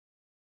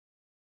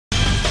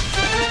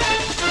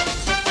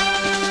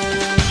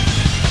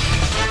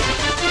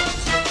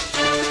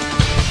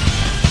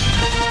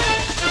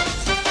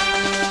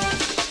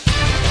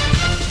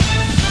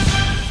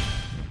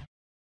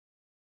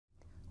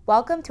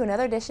Welcome to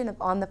another edition of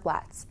On the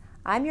Flats.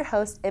 I'm your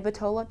host,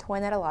 Ibatola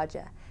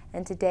Toinetalaja,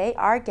 and today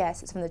our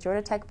guest is from the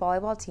Georgia Tech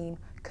volleyball team,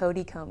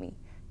 Kodie Comby.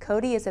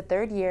 Kodie is a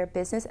third-year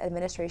business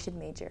administration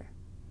major.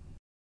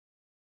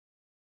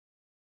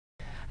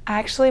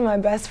 Actually, my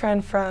best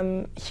friend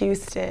from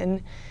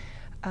Houston,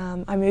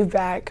 I moved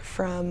back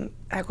from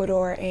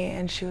Ecuador,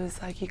 and she was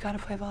like, "You gotta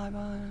play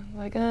volleyball." And I'm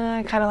like,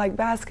 I kind of like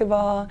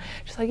basketball.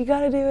 She's like, "You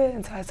gotta do it,"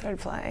 and so I started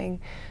playing.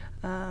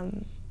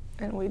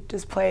 And we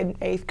just played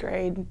 8th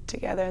grade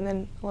together, and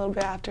then a little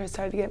bit after it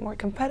started to get more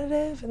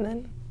competitive, and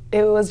then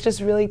it was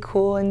just really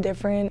cool and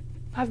different.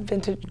 I've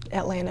been to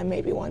Atlanta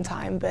maybe one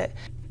time, but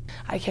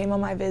I came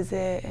on my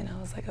visit and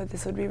I was like, oh,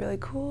 this would be really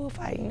cool if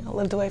I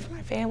lived away from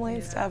my family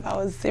and stuff. I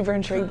was super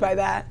intrigued by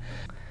that.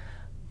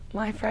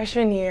 My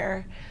freshman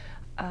year,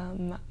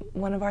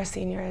 one of our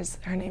seniors,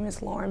 her name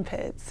is Lauren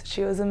Pitts.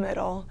 She was a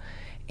middle,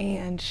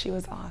 and she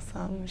was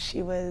awesome.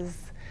 She was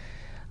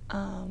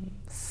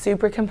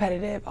super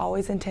competitive,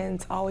 always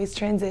intense, always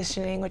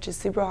transitioning, which is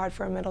super hard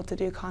for a middle to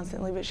do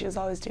constantly, but she was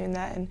always doing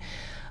that and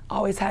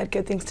always had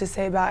good things to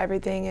say about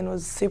everything and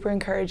was super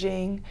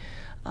encouraging.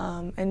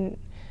 And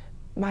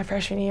my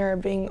freshman year,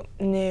 being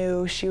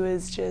new, she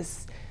was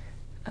just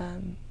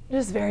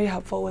very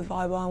helpful with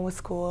volleyball and with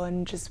school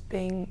and just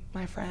being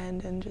my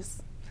friend and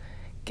just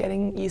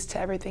getting used to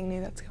everything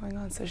new that's going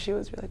on, so she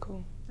was really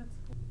cool.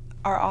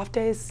 Our off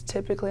days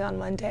typically on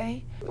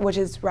Monday, which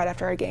is right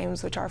after our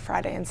games, which are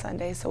Friday and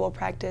Sunday. So we'll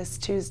practice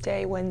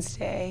Tuesday,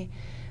 Wednesday,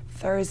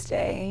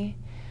 Thursday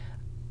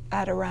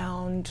at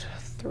around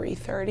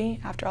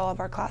 3:30 after all of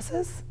our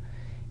classes.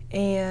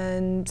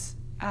 And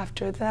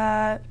after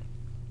that,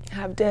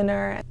 have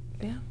dinner.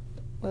 Yeah,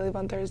 we leave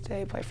on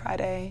Thursday, play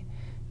Friday,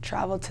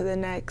 travel to the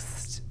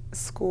next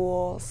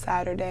school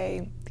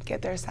Saturday,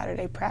 get there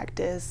Saturday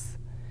practice,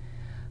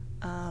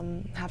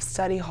 have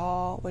study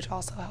hall, which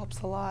also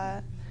helps a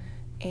lot.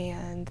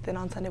 And then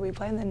on Sunday we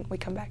play, and then we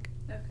come back.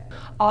 Okay.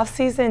 Off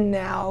season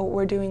now,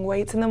 we're doing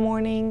weights in the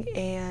morning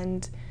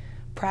and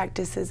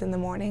practices in the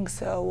morning.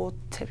 So we'll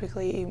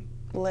typically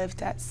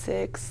lift at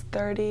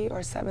 6:30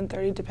 or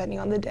 7:30, depending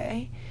on the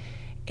day,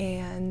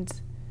 and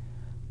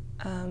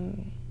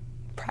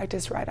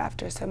practice right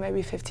after. So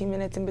maybe 15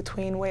 minutes in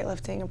between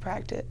weightlifting and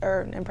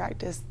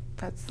practice,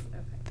 That's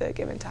the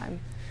given time.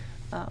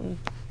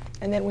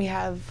 And then we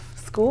have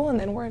school, and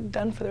then we're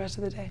done for the rest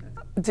of the day.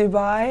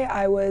 Dubai,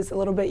 I was a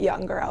little bit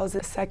younger. I was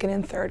in 2nd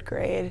and 3rd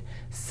grade,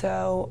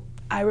 so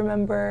I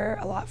remember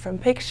a lot from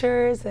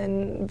pictures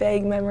and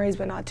vague memories,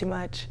 but not too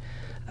much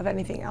of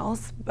anything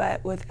else.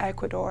 But with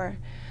Ecuador,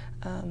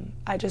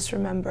 I just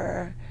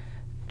remember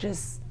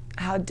just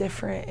how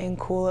different and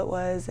cool it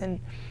was, and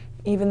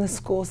even the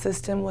school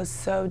system was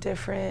so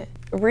different.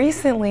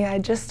 Recently, I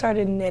just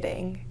started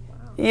knitting. Wow.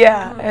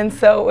 Yeah, and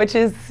so, which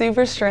is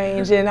super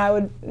strange, and I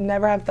would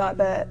never have thought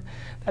that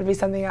that'd be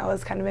something I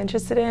was kind of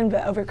interested in,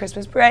 but over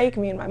Christmas break,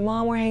 me and my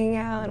mom were hanging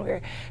out, and we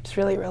were just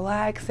really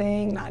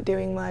relaxing, not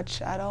doing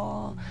much at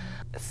all.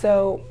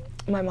 So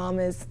my mom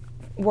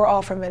we're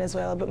all from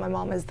Venezuela, but my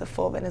mom is the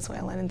full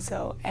Venezuelan, and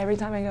so every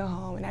time I go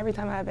home and every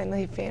time I have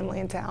any family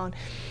in town,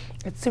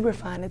 it's super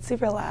fun, it's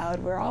super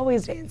loud, we're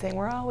always dancing,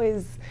 we're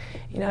always,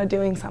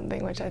 doing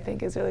something, which I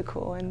think is really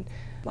cool. And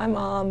my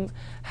mom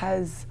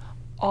has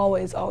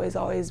always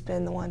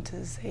been the one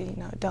to say,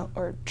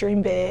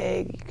 dream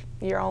big.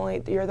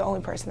 You're the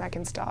only person that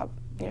can stop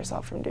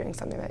yourself from doing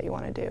something that you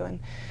want to do. And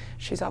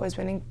she's always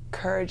been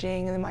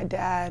encouraging. And then my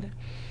dad,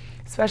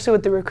 especially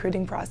with the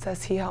recruiting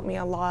process, he helped me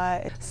a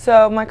lot.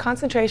 So my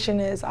concentration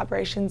is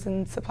operations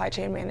and supply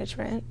chain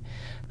management.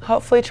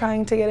 Hopefully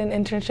trying to get an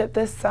internship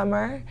this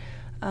summer.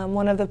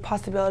 One of the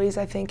possibilities,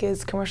 I think,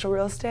 is commercial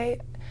real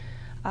estate.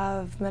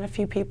 I've met a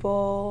few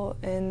people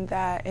in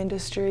that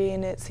industry,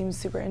 and it seems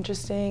super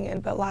interesting.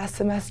 But last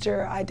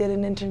semester, I did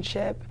an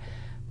internship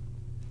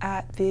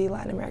at the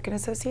Latin American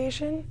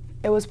Association.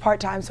 It was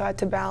part-time, so I had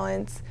to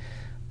balance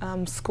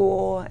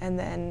school and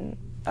then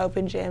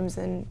open gyms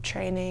and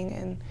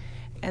training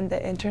and the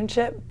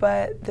internship.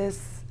 But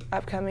this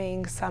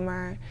upcoming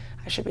summer,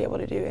 I should be able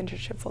to do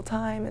internship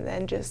full-time and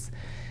then just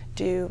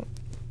do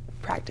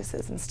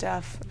practices and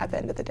stuff at the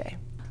end of the day.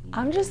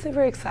 I'm just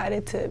super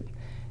excited to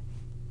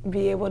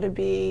be able to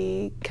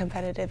be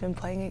competitive and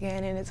playing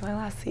again, and it's my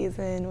last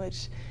season,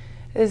 which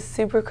is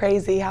super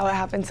crazy how it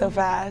happened so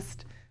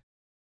fast.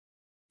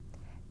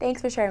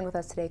 Thanks for sharing with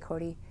us today,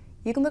 Kodie.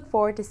 You can look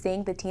forward to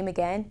seeing the team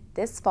again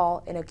this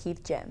fall in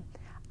O'Keefe Gym.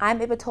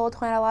 I'm Ibatola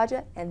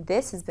Toinetalaja, and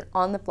this has been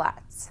On the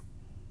Flats.